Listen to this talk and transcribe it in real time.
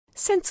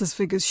Census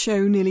figures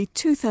show nearly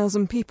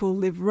 2,000 people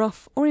live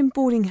rough or in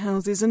boarding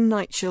houses and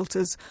night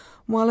shelters,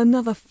 while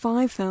another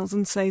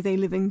 5,000 say they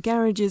live in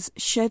garages,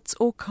 sheds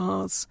or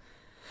cars.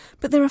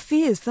 But there are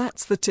fears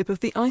that's the tip of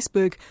the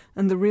iceberg,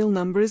 and the real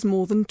number is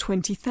more than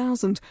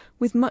 20,000,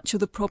 with much of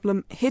the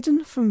problem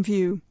hidden from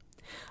view.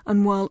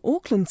 And while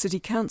Auckland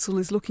City Council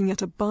is looking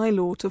at a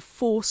bylaw to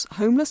force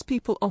homeless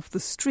people off the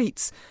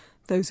streets,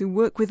 those who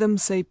work with them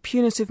say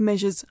punitive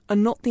measures are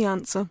not the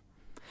answer.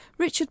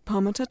 Richard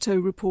Palmer-Tato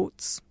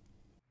reports.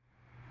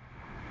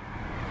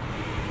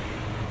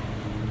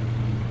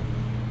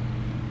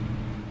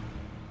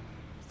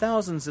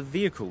 Thousands of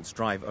vehicles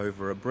drive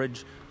over a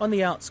bridge on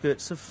the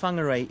outskirts of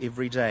Whangarei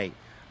every day,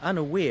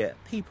 unaware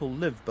people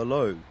live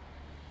below.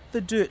 The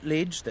dirt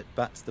ledge that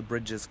butts the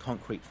bridge's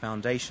concrete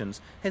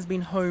foundations has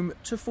been home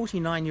to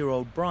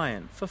 49-year-old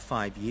Brian for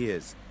 5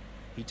 years.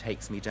 He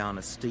takes me down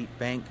a steep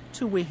bank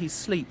to where he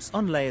sleeps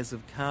on layers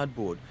of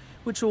cardboard,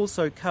 which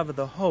also cover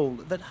the hole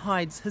that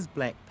hides his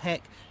black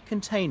pack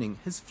containing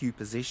his few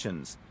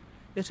possessions.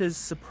 It is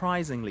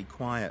surprisingly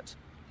quiet.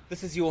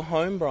 This is your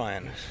home,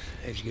 Brian?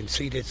 As you can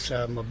see, that's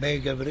my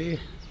bag over there.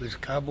 There's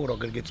cardboard. I've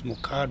got to get some more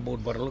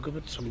cardboard by the look of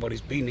it. Somebody's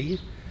been here.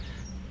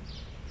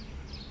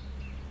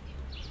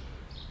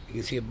 You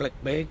can see a black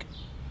bag.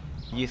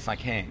 Yes, I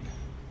can.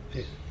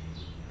 Yeah.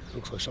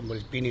 Looks like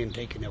somebody's been here and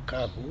taken our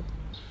cardboard.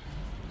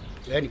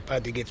 The only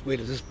part that gets wet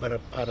is this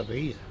part over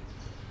here,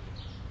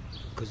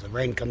 because the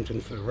rain comes in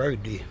for the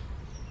road there.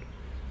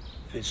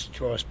 It's the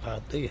driest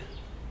part there.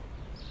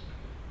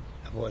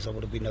 Otherwise I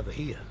would have been over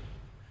here.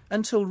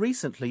 Until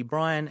recently,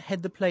 Brian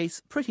had the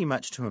place pretty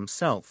much to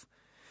himself.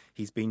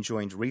 He's been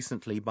joined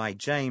recently by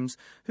James,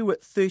 who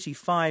at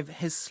 35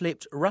 has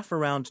slept rough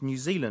around New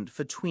Zealand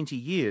for 20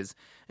 years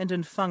and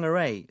in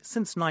Whangarei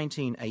since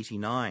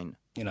 1989.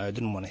 I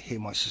didn't want to hear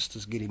my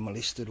sisters getting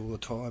molested all the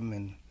time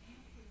and,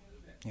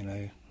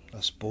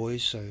 us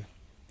boys, so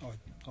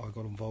I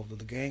got involved with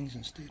the gangs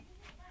instead.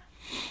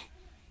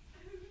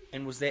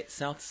 And was that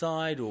South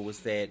Side or was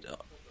that...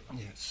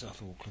 Yeah,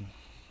 South Auckland.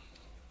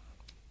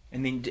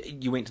 And then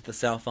you went to the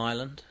South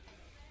Island?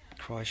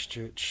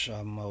 Christchurch.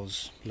 I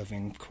was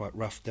living quite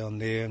rough down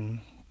there in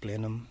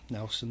Blenheim,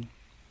 Nelson.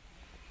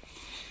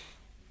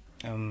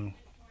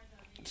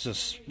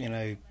 Just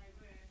that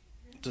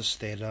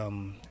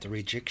the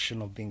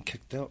rejection of being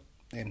kicked out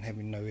and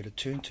having nowhere to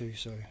turn to.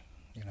 So,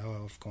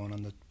 I've gone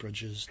under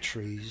bridges,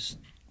 trees,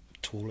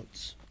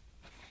 toilets.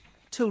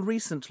 Till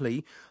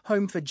recently,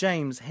 home for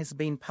James has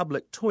been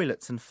public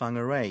toilets in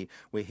Whangarei,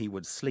 where he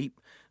would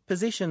sleep,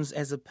 possessions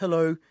as a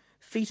pillow,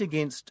 feet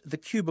against the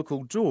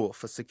cubicle door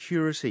for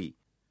security.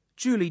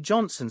 Julie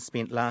Johnson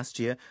spent last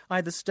year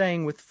either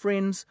staying with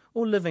friends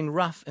or living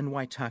rough in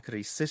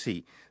Waitakere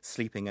City,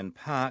 sleeping in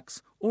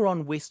parks or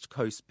on West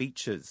Coast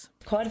beaches.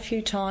 Quite a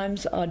few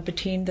times I'd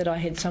pretend that I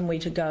had somewhere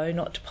to go,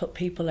 not to put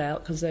people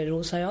out, because they'd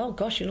all say, "Oh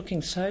gosh, you're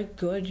looking so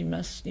good, you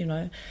must,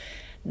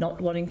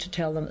 not wanting to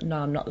tell them, no,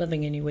 I'm not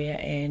living anywhere,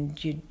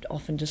 and you'd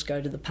often just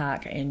go to the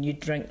park and you'd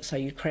drink, so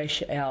you'd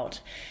crash out,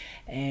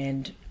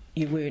 and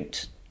you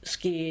weren't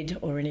scared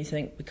or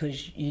anything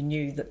because you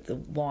knew that the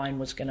wine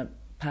was going to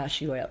pass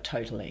you out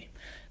totally.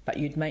 But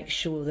you'd make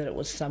sure that it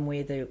was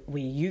somewhere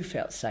where you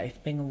felt safe,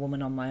 being a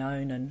woman on my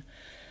own,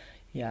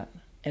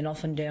 and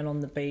often down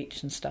on the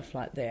beach and stuff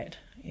like that.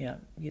 Yeah,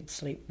 you'd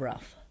sleep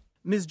rough.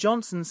 Ms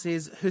Johnson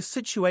says her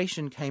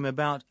situation came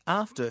about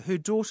after her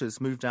daughters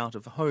moved out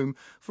of home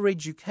for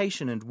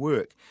education and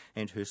work,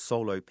 and her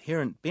solo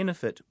parent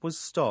benefit was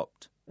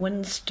stopped.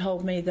 Wynn's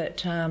told me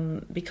that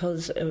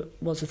because it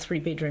was a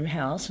 3-bedroom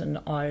house and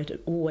I'd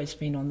always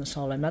been on the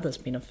solo mother's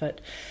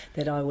benefit,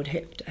 that I would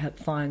have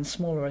to find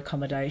smaller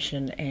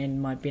accommodation and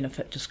my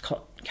benefit just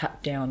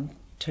cut down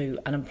to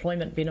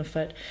unemployment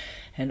benefit.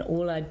 And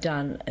all I'd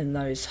done in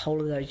those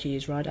whole of those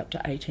years, right up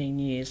to 18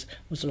 years,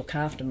 was look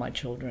after my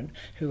children,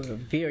 who were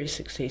very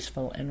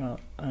successful,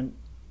 and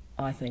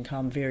I think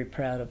I'm very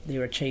proud of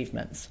their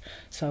achievements.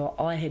 So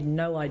I had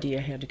no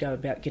idea how to go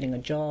about getting a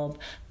job.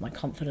 My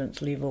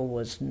confidence level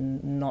was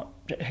not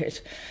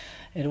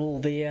at all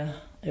there.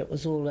 It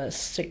was all a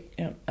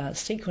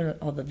sequence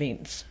of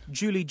events.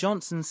 Julie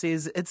Johnson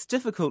says it's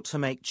difficult to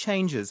make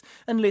changes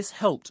unless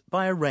helped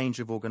by a range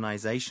of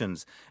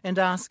organisations, and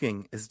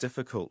asking is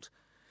difficult.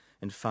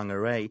 In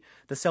Whangarei,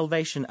 the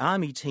Salvation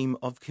Army team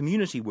of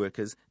community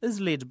workers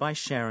is led by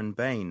Sharon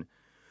Bain.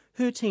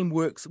 Her team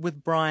works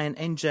with Brian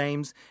and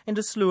James and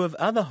a slew of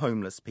other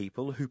homeless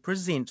people who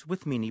present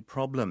with many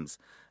problems,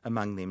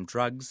 among them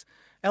drugs,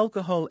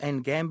 alcohol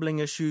and gambling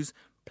issues,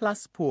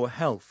 plus poor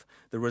health,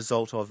 the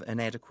result of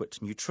inadequate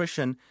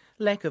nutrition,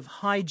 lack of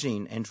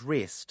hygiene and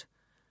rest.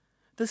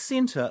 The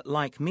centre,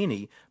 like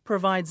many,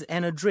 provides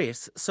an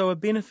address so a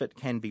benefit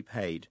can be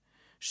paid.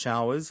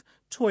 Showers,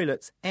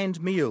 toilets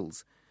and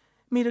meals.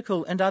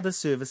 Medical and other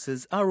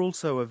services are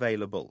also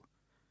available.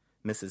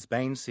 Mrs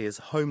Bain says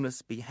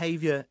homeless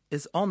behaviour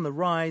is on the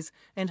rise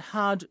and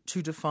hard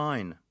to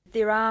define.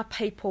 There are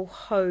people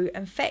who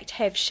in fact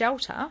have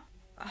shelter,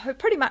 who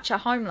pretty much are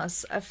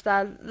homeless if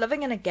they're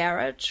living in a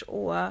garage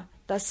or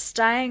they're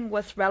staying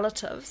with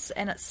relatives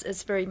and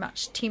it's very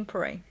much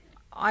temporary.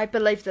 I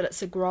believe that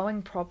it's a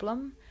growing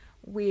problem.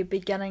 We're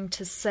beginning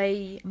to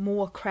see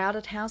more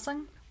crowded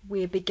housing.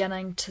 We're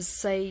beginning to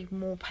see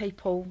more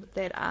people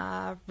that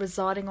are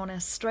residing on our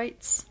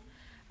streets.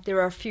 There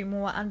are a few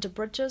more under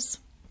bridges.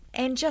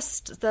 And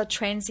just the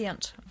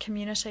transient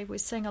community, we're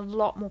seeing a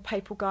lot more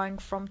people going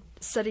from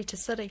city to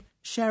city.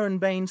 Sharon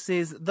Bain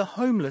says the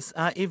homeless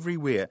are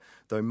everywhere,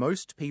 though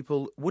most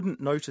people wouldn't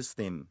notice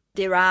them.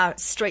 There are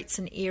streets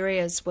and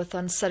areas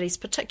within cities,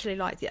 particularly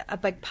like a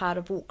big part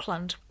of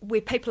Auckland, where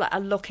people are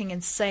looking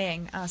and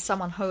seeing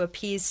someone who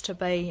appears to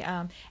be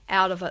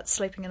out of it,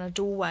 sleeping in a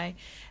doorway.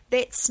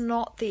 That's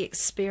not the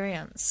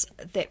experience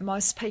that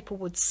most people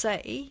would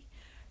see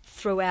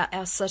throughout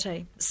our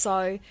city.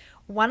 So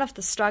one of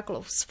the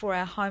struggles for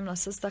our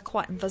homeless is they're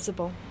quite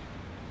invisible.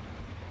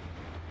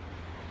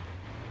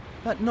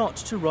 But not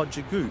to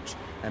Roger Gooch,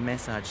 a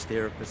massage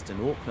therapist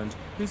in Auckland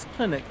whose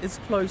clinic is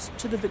close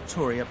to the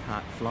Victoria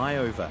Park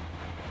flyover.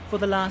 For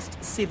the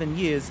last 7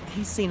 years,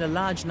 he's seen a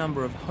large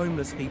number of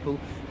homeless people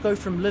go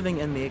from living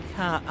in their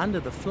car under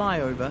the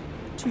flyover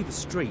to the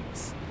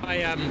streets.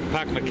 I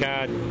park my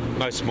car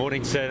most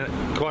mornings,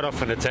 and quite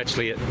often it's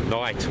actually at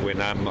night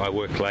when I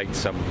work late,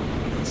 some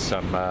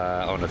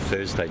on a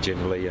Thursday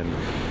generally, and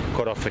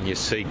quite often you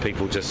see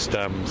people just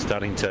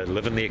starting to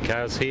live in their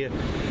cars here.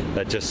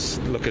 They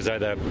just look as though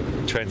they're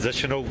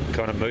transitional,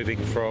 kind of moving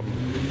from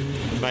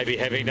maybe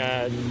having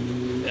a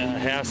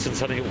house and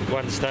something at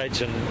one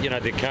stage, and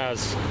their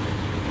cars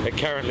are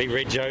currently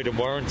regoed and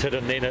warranted,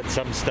 and then at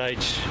some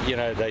stage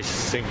they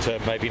seem to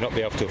maybe not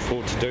be able to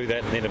afford to do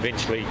that, and then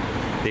eventually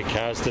their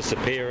cars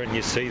disappear and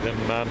you see them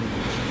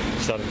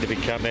starting to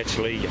become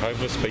actually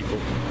homeless people.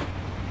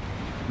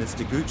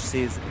 Mr. Gooch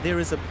says there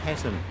is a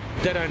pattern.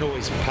 They don't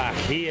always park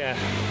here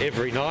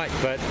every night,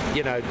 but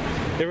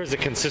there is a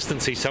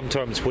consistency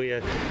sometimes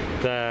where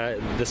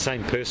the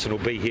same person will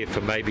be here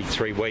for maybe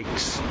 3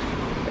 weeks,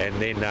 and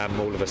then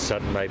all of a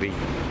sudden maybe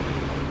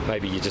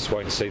you just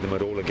won't see them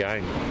at all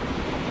again.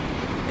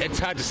 It's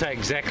hard to say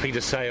exactly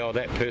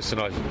that person,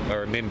 I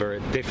remember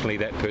definitely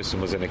that person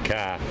was in a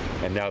car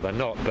and now they're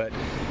not, but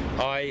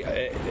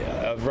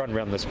I've run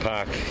around this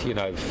park,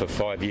 for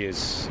 5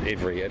 years,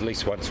 at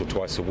least once or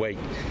twice a week,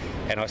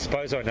 and I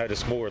suppose I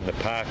notice more in the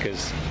park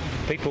is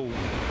people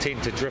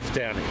tend to drift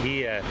down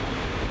here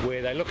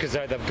where they look as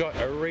though they've got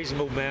a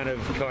reasonable amount of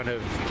kind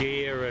of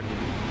gear and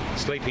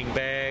sleeping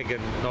bag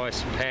and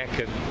nice pack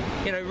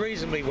and,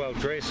 reasonably well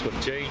dressed with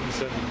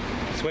jeans and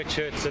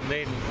sweatshirts, and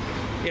then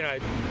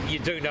you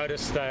do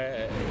notice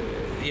that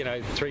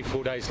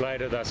 3-4 days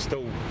later they're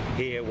still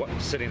here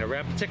sitting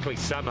around, particularly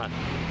summer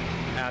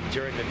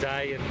during the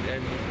day,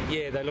 and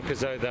they look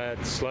as though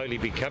they're slowly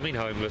becoming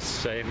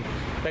homeless, and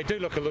they do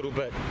look a little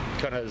bit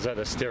kind of as though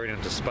they're staring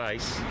into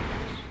space.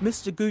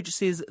 Mr. Gooch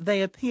says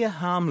they appear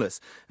harmless,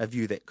 a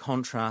view that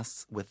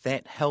contrasts with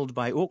that held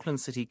by Auckland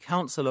City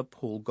Councillor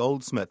Paul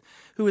Goldsmith,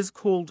 who has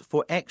called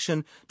for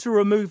action to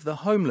remove the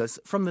homeless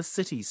from the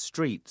city's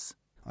streets.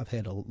 I've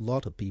had a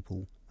lot of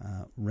people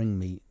ring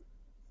me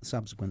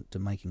subsequent to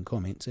making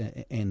comments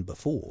and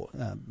before,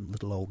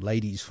 little old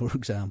ladies, for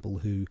example,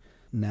 who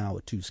now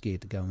are too scared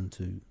to go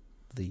into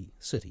the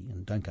city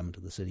and don't come into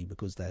the city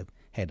because they've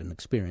had an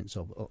experience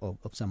of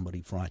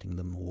somebody frightening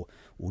them or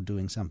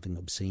doing something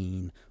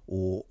obscene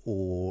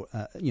or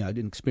an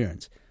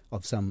experience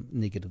of some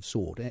negative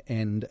sort.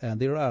 And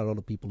there are a lot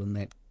of people in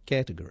that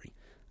category.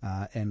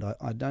 And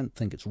I don't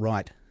think it's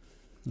right.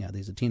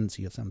 There's a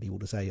tendency of some people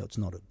to say, it's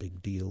not a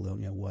big deal,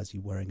 why is he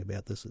worrying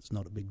about this? It's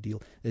not a big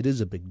deal. It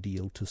is a big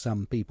deal to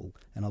some people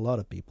and a lot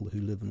of people who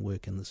live and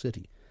work in the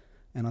city.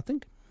 And I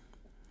think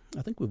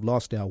we've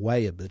lost our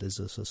way a bit as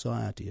a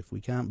society if we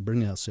can't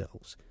bring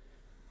ourselves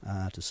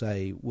to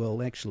say,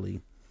 well,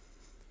 actually,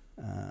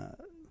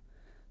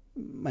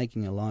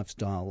 making a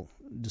lifestyle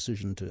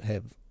decision to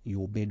have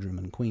your bedroom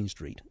in Queen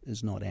Street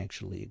is not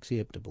actually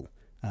acceptable.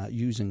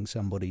 Using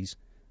somebody's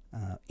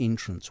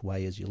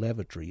entranceway as your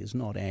lavatory is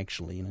not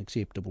actually an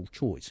acceptable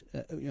choice.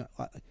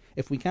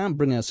 If we can't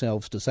bring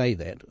ourselves to say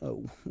that,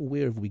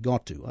 where have we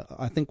got to?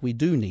 I think we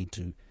do need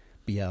to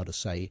be able to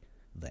say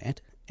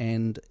that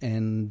and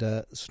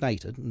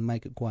state it and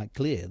make it quite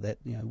clear that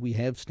we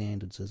have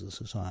standards as a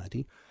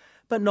society.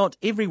 But not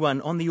everyone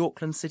on the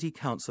Auckland City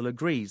Council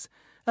agrees.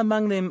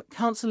 Among them,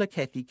 Councillor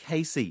Kathy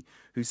Casey,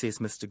 who says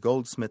Mr.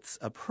 Goldsmith's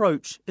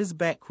approach is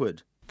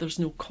backward. There's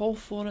no call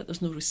for it,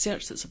 there's no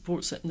research that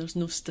supports it, and there's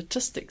no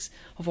statistics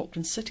of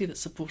Auckland City that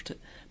support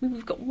it.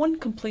 We've got one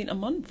complaint a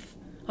month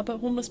about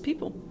homeless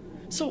people.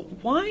 So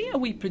why are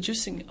we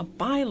producing a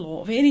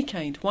bylaw of any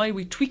kind? Why are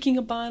we tweaking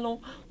a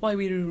bylaw? Why are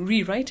we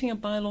rewriting a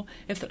bylaw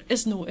if there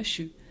is no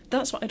issue?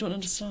 That's what I don't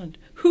understand.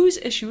 Whose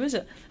issue is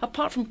it,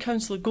 apart from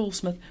Councillor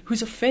Goldsmith,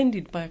 who's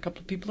offended by a couple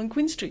of people in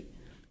Queen Street?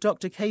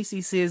 Dr.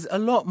 Casey says a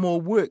lot more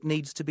work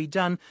needs to be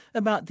done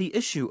about the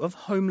issue of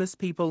homeless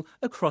people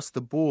across the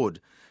board,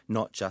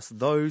 not just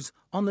those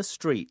on the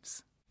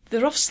streets. The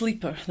rough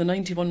sleeper, the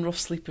 91 rough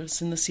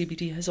sleepers in the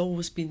CBD, has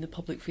always been the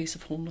public face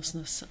of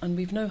homelessness, and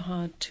we've now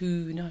had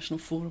 2 national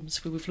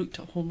forums where we've looked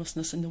at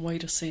homelessness in the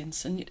wider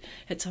sense, and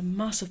it's a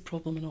massive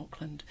problem in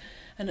Auckland.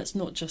 And it's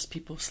not just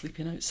people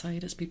sleeping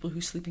outside, it's people who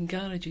sleep in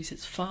garages,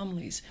 it's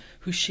families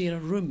who share a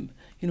room,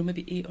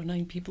 maybe 8 or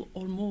 9 people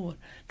or more,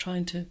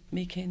 trying to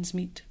make ends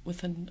meet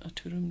within a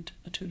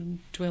two-room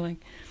dwelling.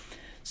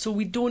 So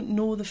we don't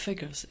know the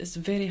figures. It's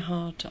very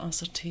hard to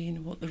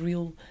ascertain what the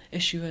real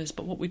issue is.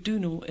 But what we do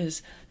know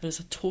is there is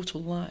a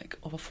total lack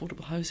of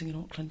affordable housing in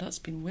Auckland. That's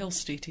been well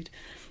stated.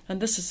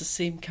 And this is the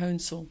same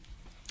council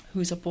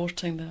who's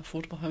aborting the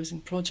affordable housing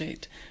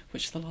project,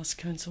 which the last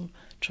council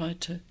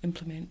tried to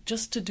implement,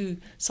 just to do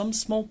some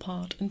small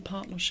part in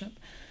partnership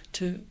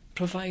to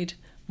provide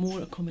more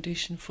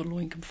accommodation for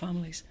low-income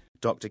families.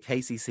 Dr.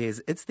 Casey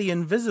says it's the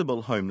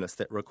invisible homeless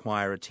that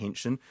require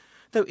attention,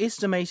 though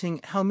estimating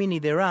how many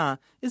there are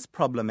is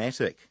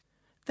problematic.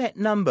 That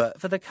number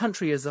for the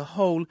country as a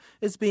whole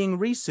is being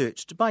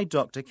researched by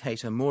Dr.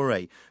 Kate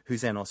Amore,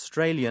 who's an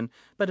Australian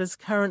but is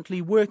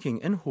currently working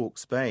in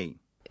Hawke's Bay.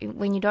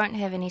 When you don't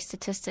have any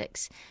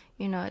statistics,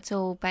 it's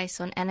all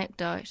based on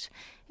anecdote,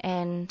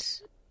 and,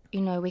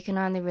 we can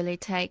only really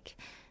take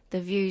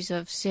the views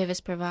of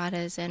service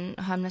providers and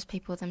homeless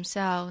people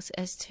themselves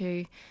as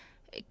to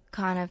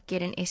kind of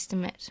get an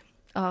estimate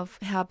of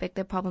how big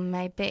the problem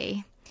may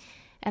be.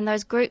 And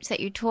those groups that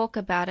you talk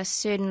about are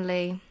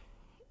certainly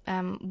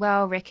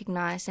well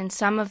recognised, and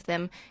some of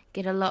them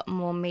get a lot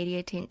more media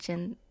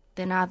attention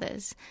than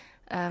others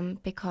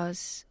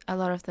because a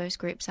lot of those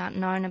groups aren't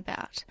known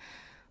about.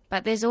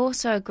 But there's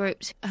also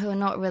groups who are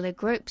not really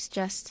groups,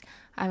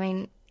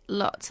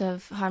 lots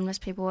of homeless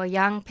people or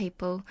young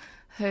people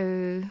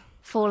who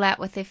fall out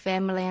with their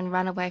family and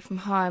run away from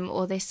home,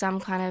 or there's some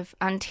kind of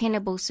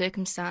untenable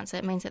circumstance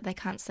that means that they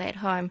can't stay at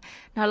home.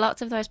 Now,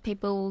 lots of those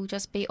people will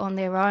just be on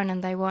their own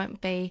and they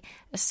won't be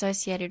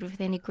associated with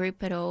any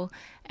group at all,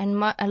 and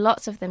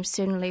lots of them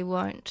certainly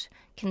won't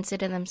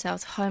consider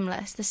themselves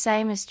homeless. The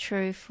same is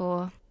true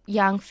for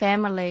young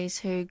families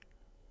who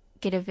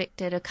get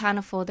evicted or can't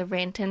afford the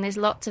rent, and there's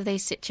lots of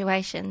these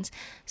situations.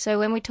 So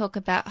when we talk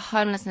about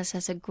homelessness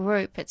as a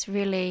group, it's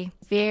really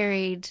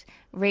varied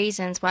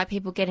reasons why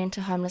people get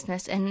into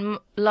homelessness, and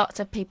lots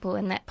of people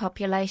in that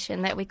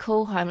population that we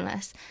call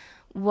homeless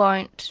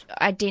won't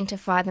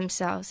identify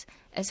themselves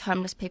as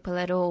homeless people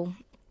at all,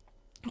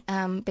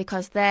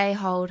 because they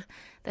hold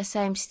the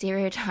same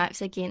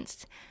stereotypes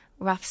against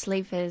rough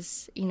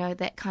sleepers,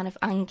 that kind of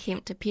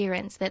unkempt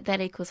appearance, that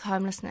equals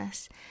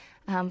homelessness.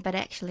 But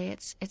actually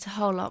it's a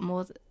whole lot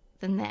more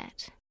than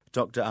that.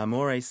 Dr.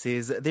 Amore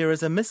says there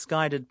is a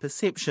misguided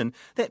perception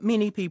that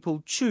many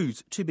people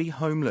choose to be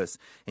homeless,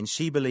 and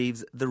she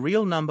believes the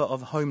real number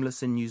of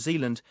homeless in New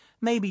Zealand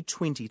may be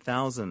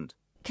 20,000.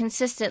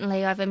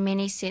 Consistently over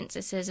many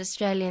censuses,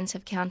 Australians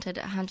have counted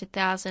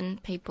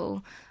 100,000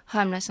 people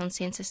homeless on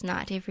census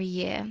night every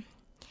year,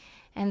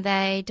 and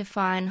they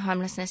define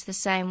homelessness the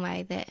same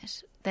way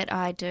that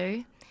I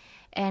do.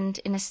 And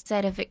in a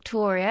state of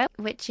Victoria,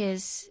 which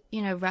is,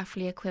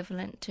 roughly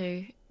equivalent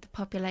to the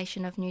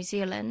population of New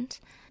Zealand,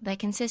 they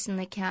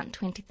consistently count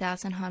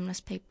 20,000 homeless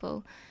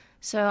people.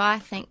 So I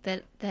think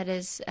that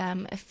is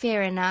a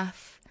fair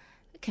enough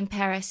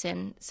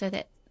comparison, so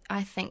that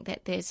I think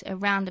that there's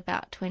around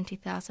about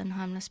 20,000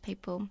 homeless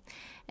people.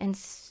 And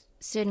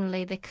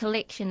certainly the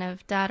collection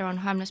of data on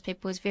homeless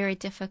people is very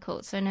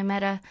difficult. So no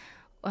matter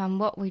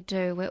what we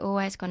do, we're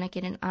always going to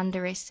get an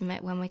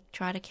underestimate when we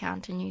try to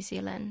count in New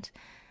Zealand.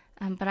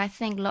 But I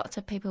think lots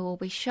of people will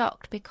be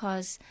shocked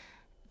because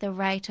the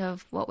rate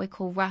of what we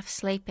call rough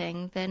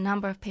sleeping, the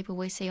number of people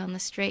we see on the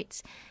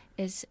streets,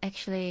 is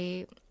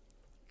actually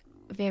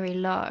very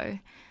low.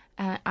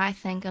 I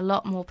think a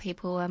lot more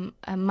people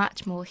are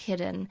much more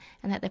hidden,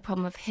 and that the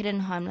problem of hidden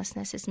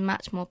homelessness is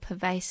much more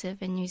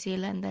pervasive in New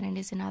Zealand than it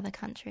is in other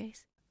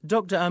countries.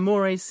 Dr.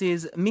 Amore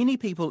says many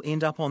people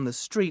end up on the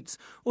streets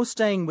or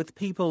staying with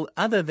people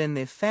other than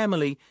their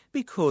family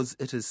because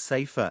it is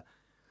safer.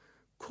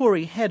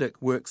 Corey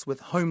Haddock works with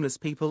homeless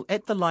people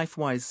at the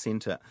Lifewise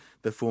Centre,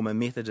 the former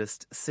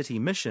Methodist City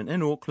Mission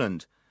in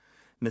Auckland.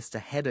 Mr.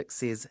 Haddock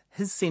says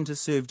his centre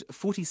served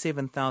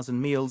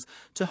 47,000 meals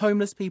to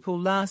homeless people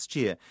last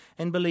year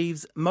and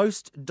believes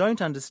most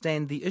don't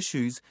understand the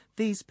issues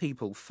these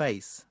people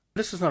face.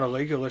 This is not a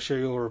legal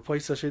issue or a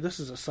police issue, this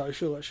is a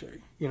social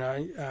issue.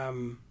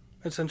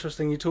 It's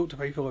interesting, you talk to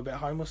people about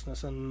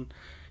homelessness and,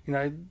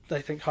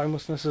 they think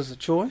homelessness is a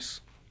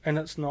choice, and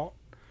it's not.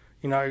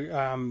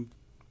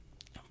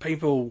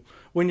 People,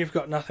 when you've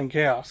got nothing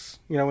else,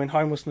 when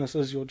homelessness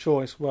is your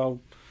choice, well,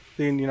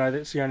 then,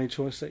 that's the only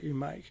choice that you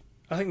make.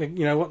 I think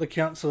that, what the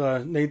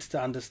councillor needs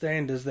to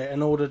understand is that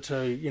in order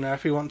to,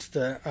 if he wants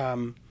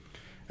to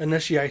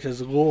initiate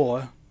his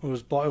law or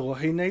his bylaw,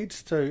 he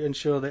needs to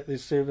ensure that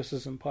there's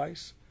services in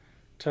place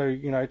to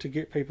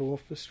get people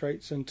off the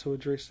streets and to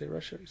address their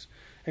issues.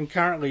 And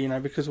currently,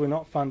 because we're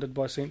not funded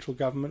by central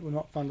government, we're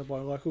not funded by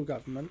local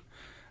government,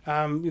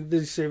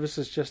 these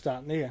services just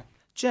aren't there.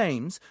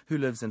 James, who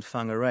lives in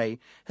Whangarei,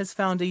 has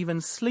found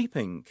even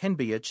sleeping can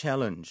be a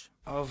challenge.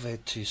 I've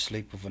had to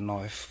sleep with a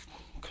knife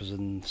because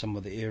in some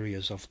of the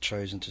areas I've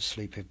chosen to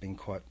sleep have been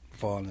quite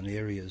violent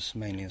areas,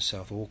 mainly in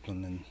South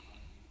Auckland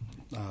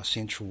and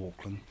Central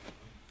Auckland.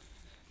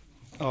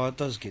 Oh, it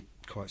does get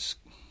quite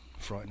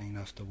frightening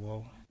after a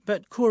while.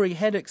 But Corey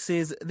Haddock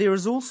says there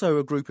is also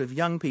a group of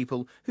young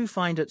people who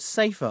find it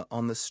safer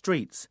on the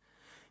streets.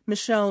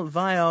 Michelle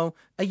Vaiao,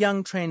 a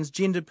young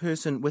transgender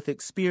person with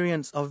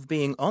experience of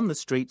being on the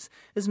streets,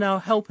 is now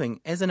helping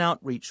as an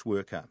outreach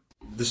worker.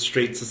 The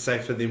streets are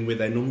safer than where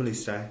they normally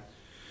stay.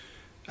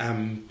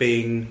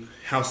 Being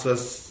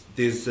houseless,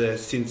 there's a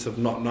sense of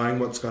not knowing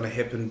what's going to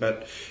happen,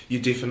 but you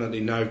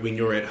definitely know when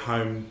you're at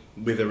home,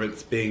 whether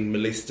it's being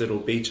molested or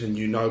beaten,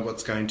 you know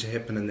what's going to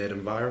happen in that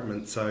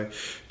environment. So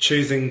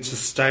choosing to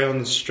stay on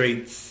the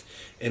streets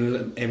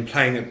and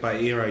playing it by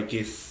ear, I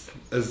guess,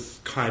 is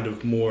kind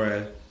of more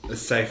a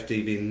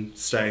safety than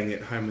staying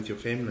at home with your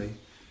family.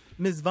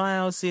 Ms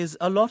Vaiao says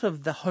a lot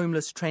of the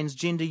homeless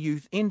transgender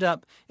youth end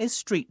up as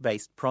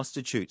street-based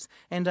prostitutes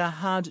and are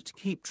hard to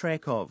keep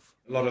track of.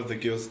 A lot of the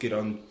girls get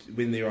on,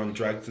 when they're on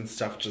drugs and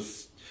stuff,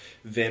 just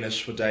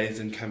vanish for days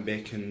and come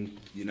back and,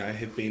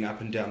 have been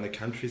up and down the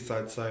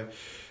countryside. So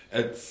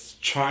it's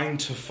trying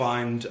to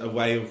find a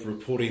way of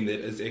reporting that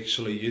is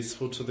actually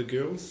useful to the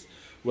girls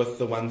with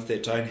the ones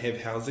that don't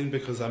have housing,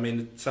 because,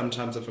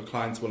 sometimes if a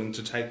client's willing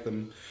to take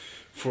them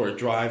for a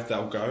drive,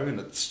 they'll go and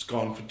it's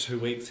gone for 2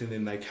 weeks and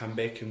then they come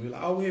back and we're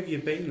like, oh, where have you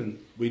been? And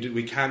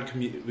we can't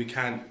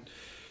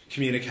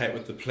communicate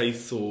with the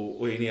police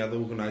or any other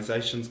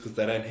organisations because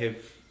they don't have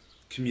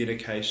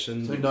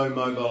communication. So no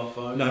mobile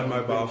phone? No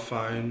mobile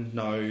phone,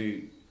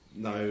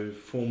 no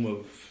form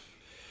of...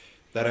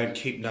 They don't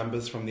keep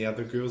numbers from the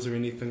other girls or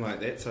anything like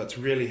that, so it's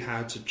really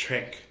hard to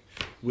track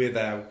where they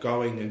are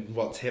going and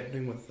what's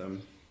happening with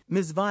them.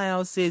 Ms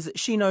Vaiao says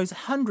she knows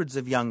hundreds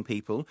of young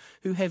people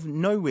who have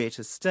nowhere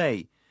to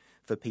stay.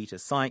 For Peter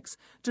Sykes,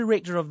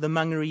 director of the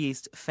Mangere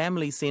East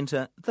Family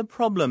Centre, the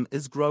problem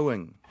is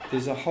growing.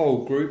 There's a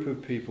whole group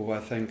of people, I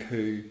think,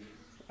 who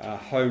are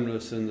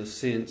homeless in the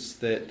sense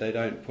that they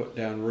don't put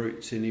down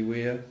roots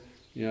anywhere.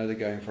 They're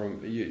going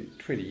from,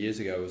 20 years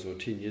ago or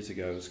 10 years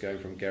ago, it was going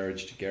from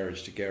garage to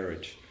garage to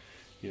garage,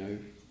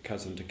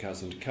 cousin to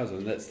cousin to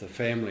cousin. That's the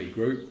family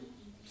group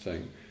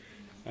thing.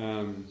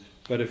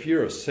 But if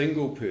you're a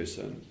single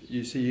person,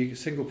 a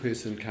single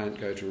person can't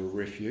go to a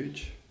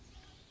refuge.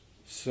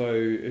 So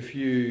if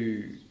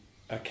you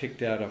are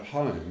kicked out of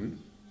home,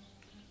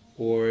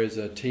 or as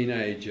a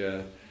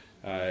teenager,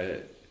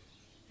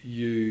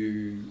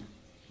 you've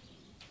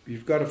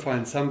got to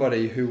find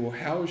somebody who will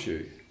house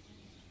you.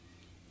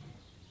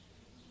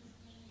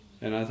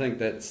 And I think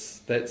that's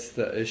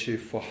the issue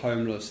for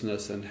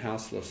homelessness and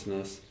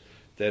houselessness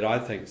that I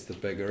think is the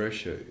bigger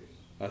issue.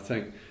 I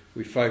think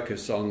we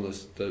focus on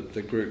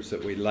the groups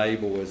that we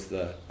label as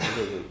the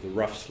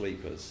rough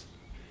sleepers.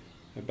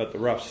 But the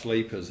rough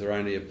sleepers are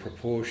only a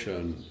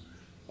proportion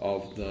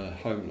of the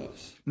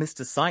homeless.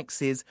 Mr Sykes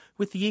says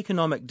with the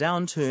economic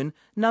downturn,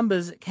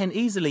 numbers can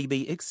easily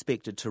be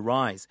expected to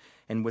rise,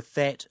 and with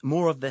that,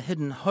 more of the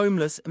hidden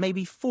homeless may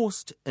be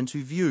forced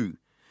into view.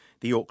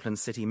 The Auckland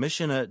City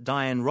Missioner,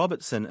 Diane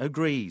Robertson,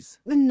 agrees.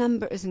 The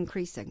number is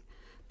increasing.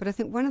 But I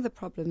think one of the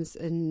problems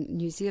in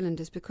New Zealand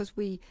is because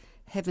we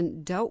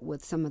haven't dealt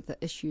with some of the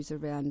issues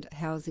around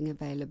housing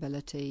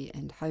availability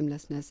and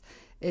homelessness,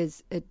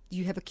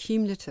 you have a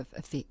cumulative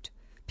effect.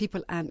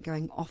 People aren't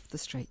going off the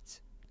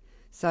streets.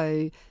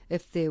 So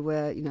if there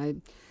were,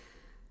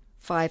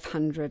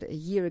 500 a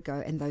year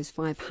ago and those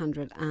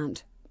 500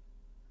 aren't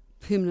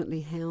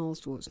permanently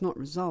housed or it's not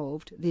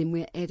resolved, then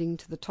we're adding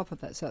to the top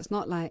of it. So it's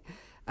not like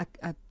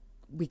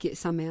we get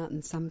some out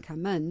and some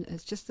come in.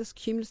 It's just this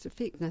cumulative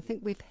effect. And I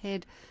think we've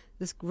had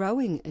this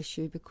growing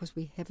issue because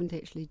we haven't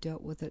actually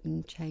dealt with it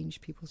and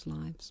changed people's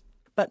lives.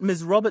 But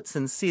Ms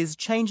Robertson says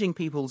changing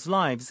people's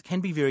lives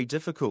can be very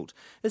difficult,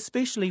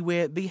 especially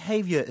where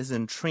behaviour is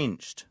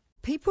entrenched.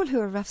 People who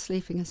are rough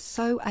sleeping are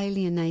so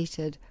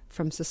alienated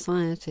from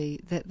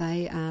society that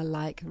they are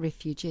like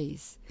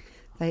refugees.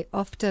 They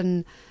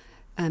often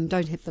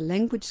don't have the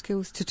language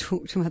skills to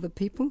talk to other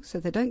people, so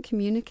they don't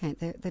communicate.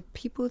 They're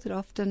people that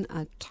often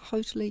are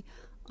totally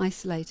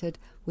isolated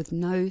with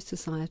no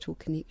societal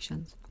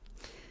connections.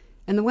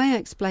 And the way I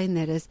explain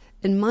that is,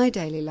 in my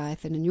daily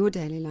life and in your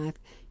daily life,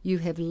 you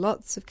have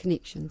lots of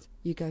connections.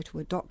 You go to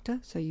a doctor,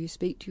 so you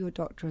speak to your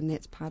doctor, and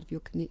that's part of your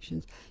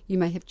connections. You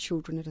may have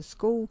children at a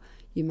school,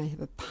 you may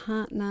have a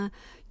partner,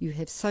 you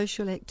have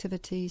social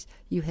activities,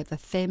 you have a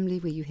family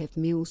where you have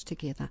meals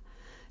together.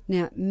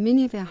 Now,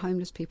 many of our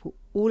homeless people,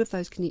 all of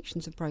those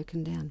connections are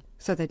broken down.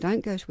 So they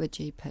don't go to a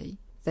GP,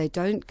 they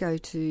don't go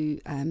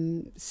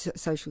to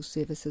social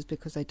services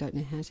because they don't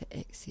know how to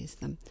access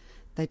them.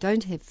 They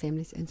don't have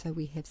families, and so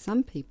we have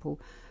some people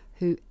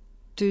who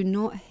do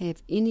not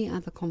have any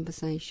other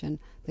conversation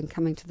than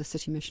coming to the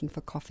City Mission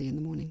for coffee in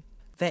the morning.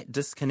 That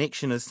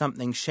disconnection is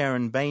something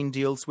Sharon Bain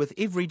deals with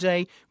every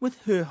day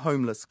with her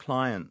homeless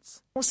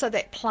clients. Also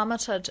that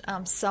plummeted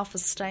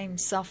self-esteem,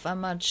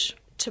 self-image,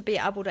 to be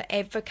able to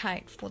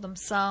advocate for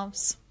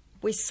themselves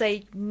We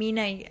see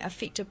many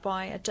affected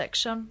by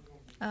addiction,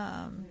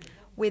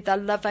 where they're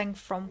living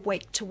from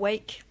week to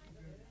week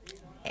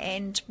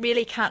and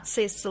really can't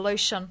see a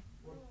solution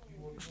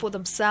for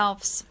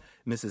themselves.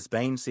 Mrs.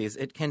 Bain says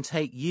it can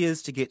take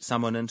years to get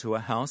someone into a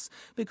house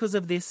because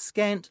of their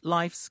scant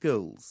life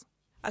skills.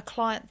 A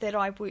client that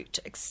I worked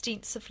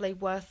extensively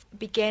with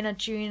began a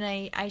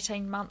journey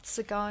 18 months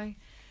ago.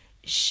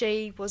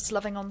 She was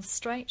living on the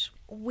street.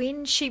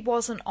 When she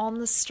wasn't on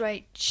the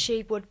street,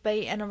 she would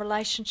be in a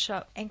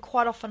relationship, and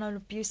quite often an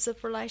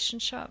abusive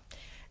relationship.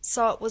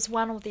 So it was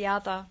one or the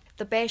other,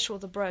 the bash or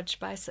the bridge,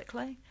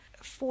 basically.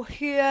 For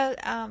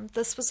her,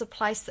 this was a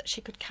place that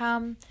she could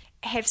come,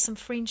 have some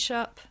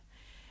friendship,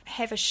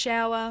 have a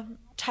shower,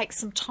 take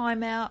some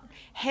time out,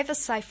 have a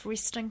safe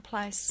resting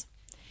place.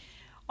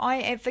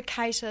 I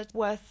advocated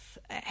with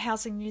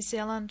Housing New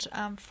Zealand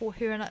for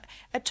her, and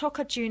it took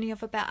a journey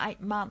of about 8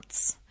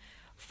 months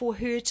for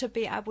her to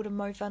be able to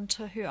move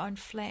into her own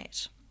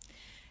flat.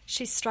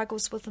 She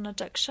struggles with an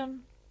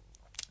addiction.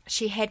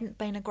 She hadn't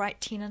been a great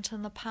tenant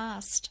in the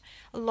past.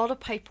 A lot of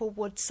people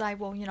would say,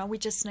 well, you know, we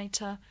just need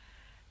to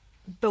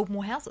build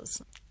more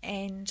houses.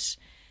 And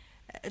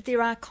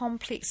there are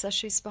complex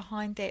issues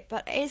behind that.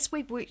 But as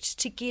we worked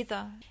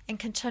together and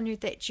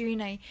continued that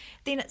journey,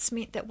 then it's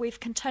meant that we've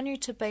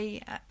continued to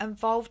be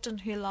involved in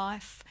her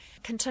life,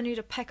 continue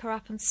to pick her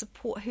up and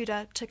support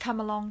her to come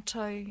along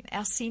to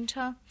our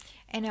centre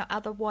and our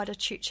other wider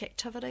church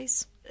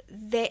activities.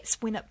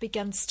 That's when it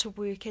begins to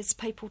work, as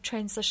people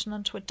transition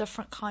into a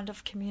different kind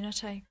of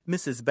community.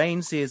 Mrs.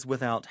 Bain says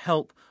without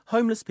help,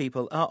 homeless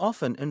people are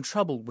often in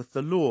trouble with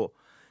the law.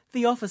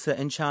 The officer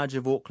in charge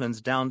of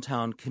Auckland's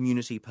downtown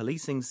community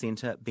policing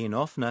centre, Ben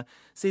Offner,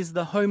 says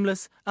the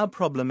homeless are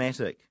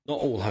problematic. Not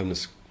all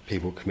homeless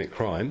people commit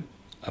crime.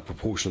 A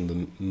proportion of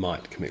them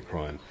might commit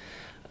crime.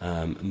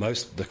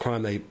 Most of the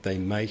crime they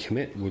may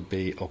commit would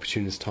be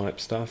opportunist type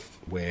stuff,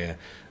 where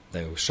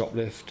they'll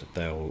shoplift,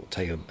 they'll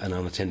take an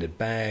unattended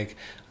bag,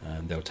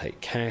 they'll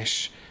take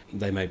cash,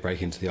 they may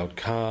break into the odd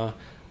car.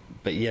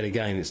 But yet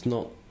again, it's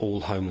not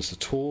all homeless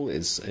at all.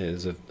 It's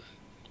a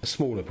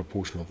smaller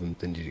proportion of them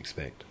than you'd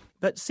expect.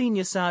 But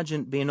Senior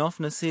Sergeant Ben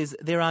Offner says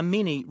there are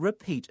many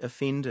repeat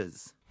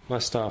offenders. My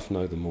staff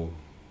know them all.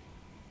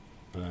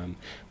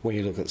 When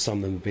you look at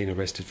some of them being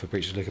arrested for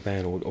breach of liquor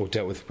ban or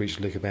dealt with breach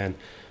of liquor ban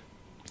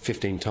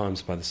 15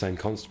 times by the same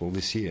constable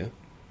this year,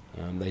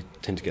 they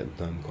tend to get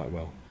them quite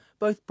well.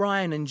 Both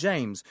Brian and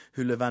James,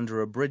 who live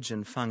under a bridge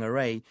in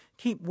Whangarei,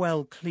 keep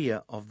well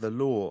clear of the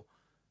law.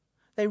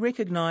 They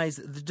recognise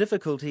the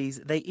difficulties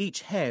they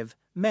each have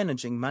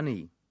managing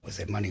money. With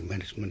that money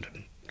management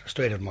and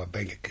straight out of my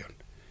bank account,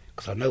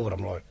 because I know what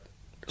I'm like.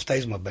 It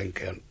stays in my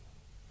bank account,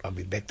 I'll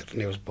be back to the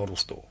nearest bottle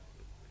store.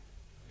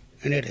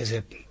 And that has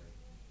happened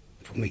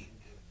for me.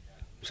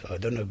 So I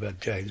don't know about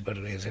James, but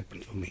it has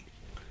happened for me.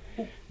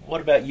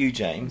 What about you,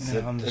 James?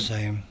 Yeah, I'm the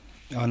same.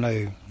 I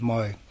know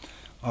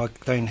I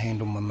don't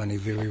handle my money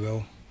very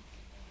well,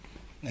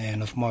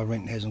 and if my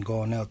rent hasn't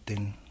gone out,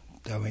 then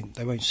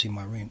they won't see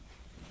my rent.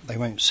 They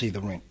won't see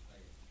the rent,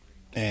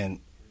 and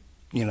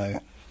you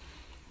know,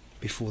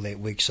 before that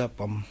week's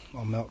up, I'm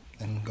out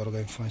and got to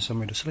go find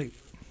somewhere to sleep,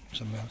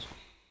 somewhere else.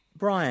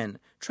 Brian,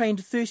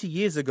 trained 30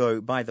 years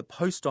ago by the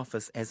post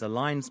office as a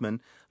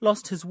linesman,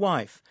 lost his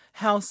wife,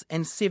 house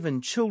and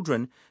 7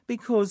 children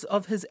because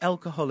of his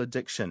alcohol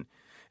addiction.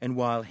 And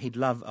while he'd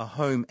love a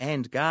home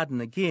and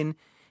garden again,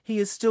 he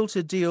is still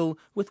to deal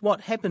with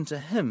what happened to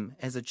him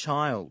as a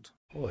child.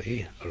 Oh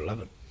yeah, I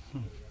love it.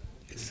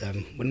 It's,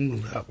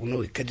 when we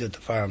were kids at the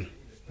farm,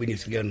 we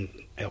used to go and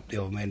help the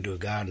old man do a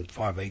garden,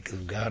 5 acres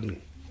of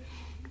gardening.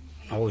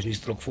 I always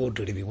used to look forward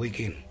to it every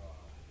weekend.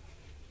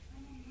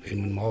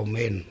 And when my old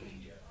man,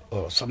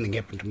 or something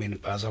happened to me in the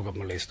past, I got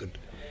molested,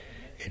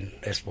 and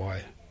that's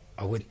why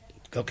I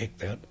got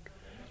kicked out.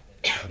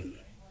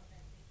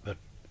 But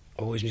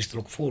I always used to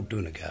look forward to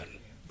doing a garden.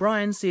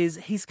 Brian says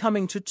he's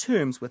coming to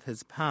terms with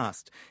his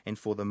past, and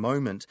for the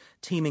moment,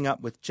 teaming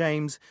up with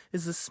James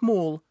is a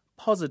small,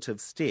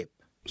 positive step.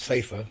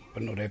 Safer,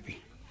 but not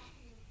happy.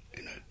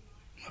 You know,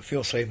 I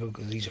feel safer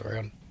because he's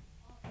around.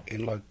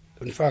 And like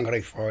in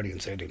Whangarei Friday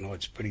and Saturday night,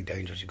 it's pretty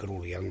dangerous. You've got all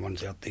the young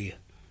ones out there,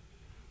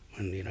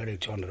 and you know they're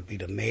trying to be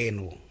the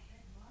man,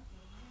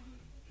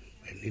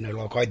 and you know,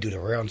 like I do the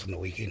rounds on the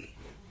weekend,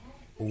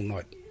 all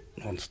night,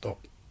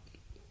 non-stop.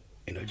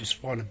 You know, just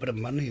find a bit of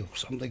money or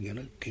something, you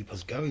know, keep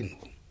us going.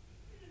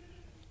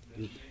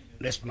 And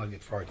that's when I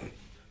get frightened.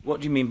 What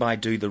do you mean by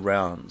do the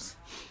rounds?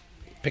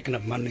 Picking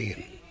up money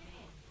and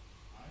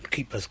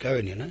keep us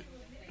going, you know.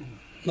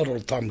 Not all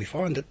the time we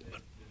find it,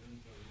 but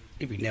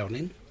every now and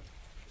then.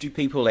 Do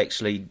people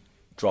actually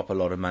drop a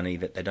lot of money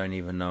that they don't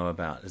even know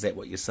about? Is that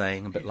what you're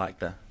saying? A bit like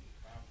the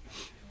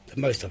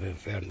most I've ever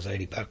found was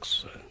 $80.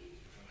 So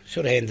I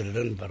should have handed it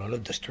in, but I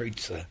lived the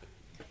streets, so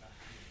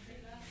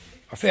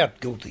I felt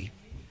guilty.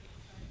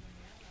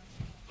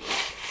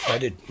 I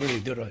did, really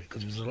did I,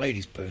 because it was a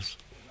lady's purse.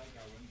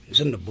 It was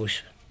in the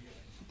bush.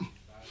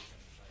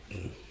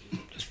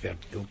 Just felt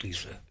guilty,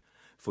 so.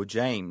 For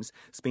James,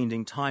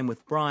 spending time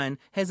with Brian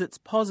has its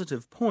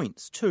positive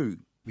points too.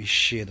 We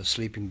share the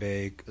sleeping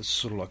bag. It's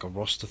sort of like a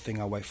roster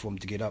thing. I wait for him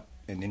to get up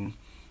and then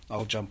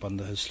I'll jump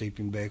under his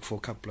sleeping bag for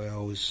a couple of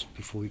hours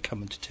before we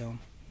come into town.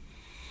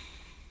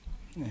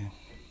 Yeah.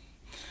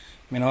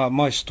 I mean,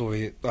 my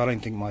story, I don't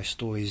think my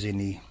story is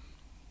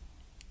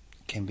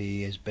can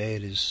be as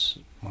bad as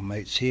my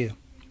mates here.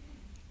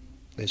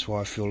 That's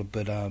why I feel a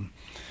bit, I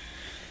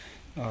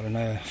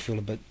feel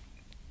a bit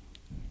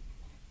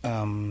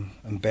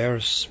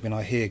embarrassed when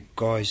I hear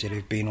guys that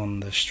have been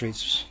on the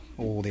streets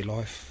all their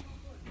life.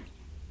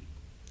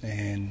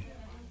 And,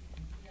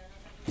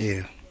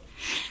 yeah.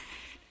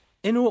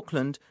 In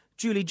Auckland,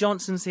 Julie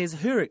Johnson says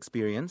her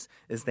experience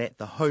is that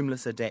the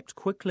homeless adapt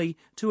quickly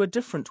to a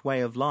different way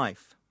of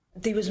life.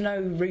 There was no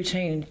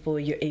routine for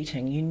your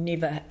eating. You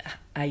never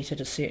ate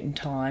at a certain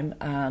time.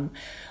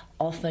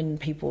 Often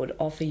people would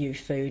offer you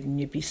food and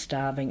you'd be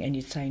starving and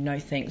you'd say no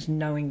thanks,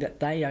 knowing that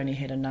they only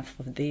had enough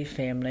for their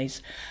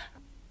families.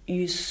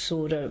 You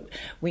sort of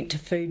went to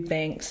food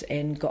banks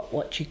and got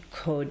what you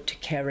could to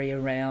carry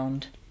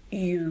around.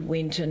 You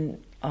went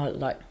and,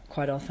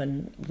 quite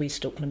often,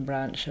 West Auckland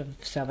branch of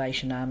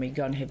Salvation Army,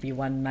 go and have your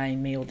one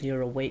main meal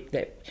there a week.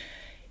 That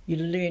you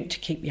learnt to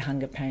keep your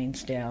hunger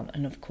pains down,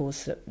 and of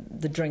course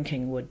the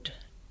drinking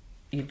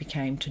you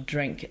became to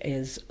drink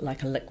as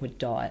like a liquid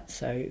diet,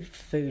 so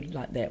food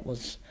like that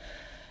was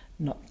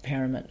not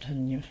paramount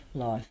in your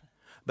life.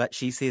 But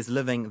she says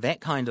living that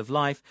kind of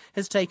life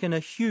has taken a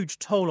huge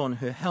toll on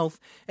her health,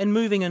 and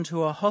moving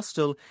into a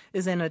hostel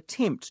is an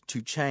attempt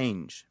to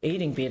change.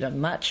 Eating better,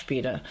 much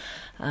better.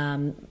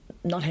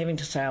 Not having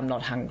to say I'm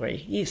not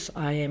hungry. Yes,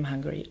 I am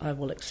hungry. I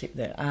will accept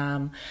that.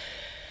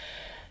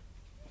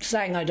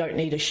 Saying I don't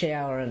need a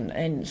shower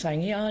and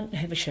saying, yeah, I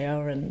have a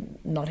shower, and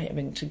not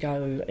having to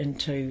go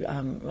into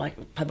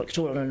public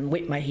toilet and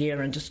wet my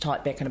hair and just tie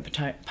it back in a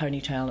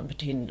ponytail and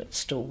pretend it's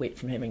still wet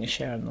from having a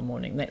shower in the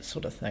morning, that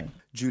sort of thing.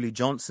 Julie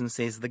Johnson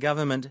says the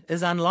government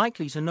is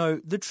unlikely to know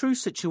the true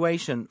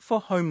situation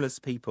for homeless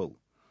people.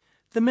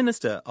 The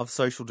Minister of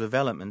Social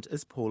Development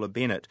is Paula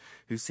Bennett,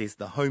 who says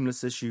the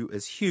homeless issue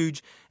is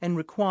huge and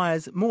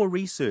requires more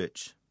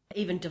research.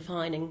 Even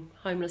defining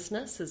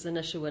homelessness is an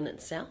issue in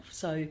itself.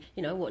 So,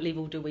 what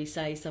level do we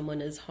say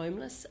someone is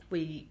homeless?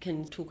 We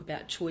can talk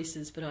about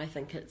choices, but I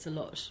think there's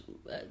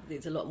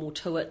a lot more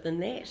to it than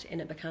that,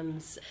 and it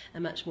becomes a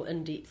much more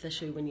in-depth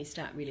issue when you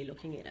start really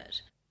looking at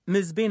it.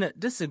 Ms Bennett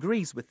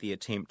disagrees with the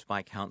attempt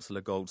by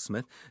Councillor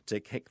Goldsmith to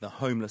kick the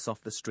homeless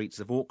off the streets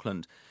of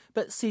Auckland,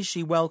 but says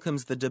she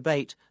welcomes the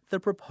debate the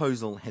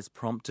proposal has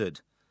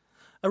prompted.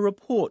 A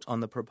report on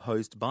the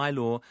proposed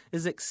bylaw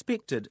is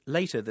expected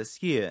later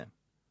this year.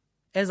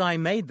 As I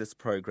made this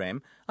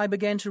program, I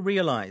began to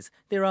realise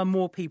there are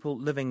more people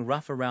living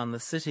rough around the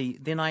city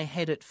than I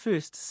had at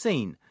first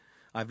seen.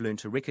 I've learned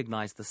to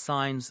recognise the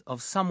signs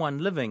of someone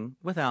living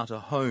without a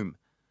home.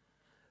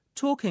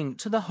 Talking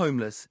to the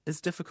homeless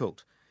is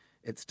difficult.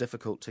 It's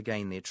difficult to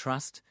gain their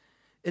trust.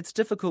 It's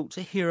difficult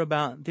to hear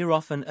about their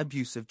often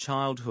abusive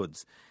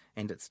childhoods,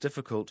 and it's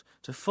difficult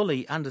to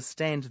fully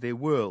understand their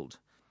world.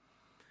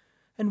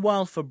 And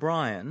while for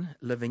Brian,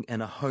 living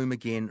in a home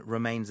again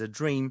remains a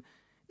dream,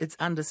 it's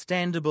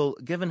understandable,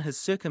 given his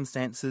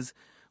circumstances,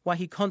 why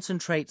he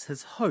concentrates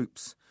his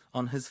hopes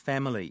on his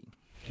family.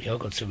 Yeah, I've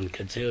got 7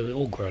 kids. They're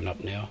all grown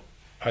up now.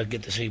 I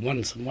get to see one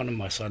of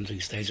my sons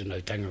who stays in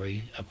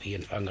Otangari, up here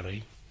in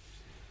Whangarei.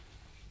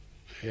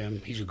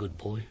 He's a good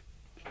boy.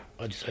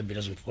 I just hope he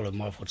doesn't follow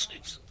my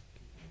footsteps.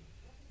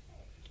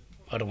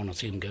 I don't want to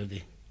see him go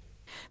there.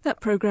 That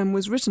programme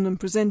was written and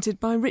presented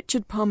by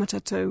Richard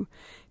Parmatato.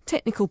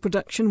 Technical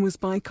production was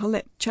by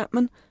Colette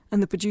Chapman,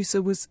 and the producer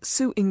was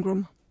Sue Ingram.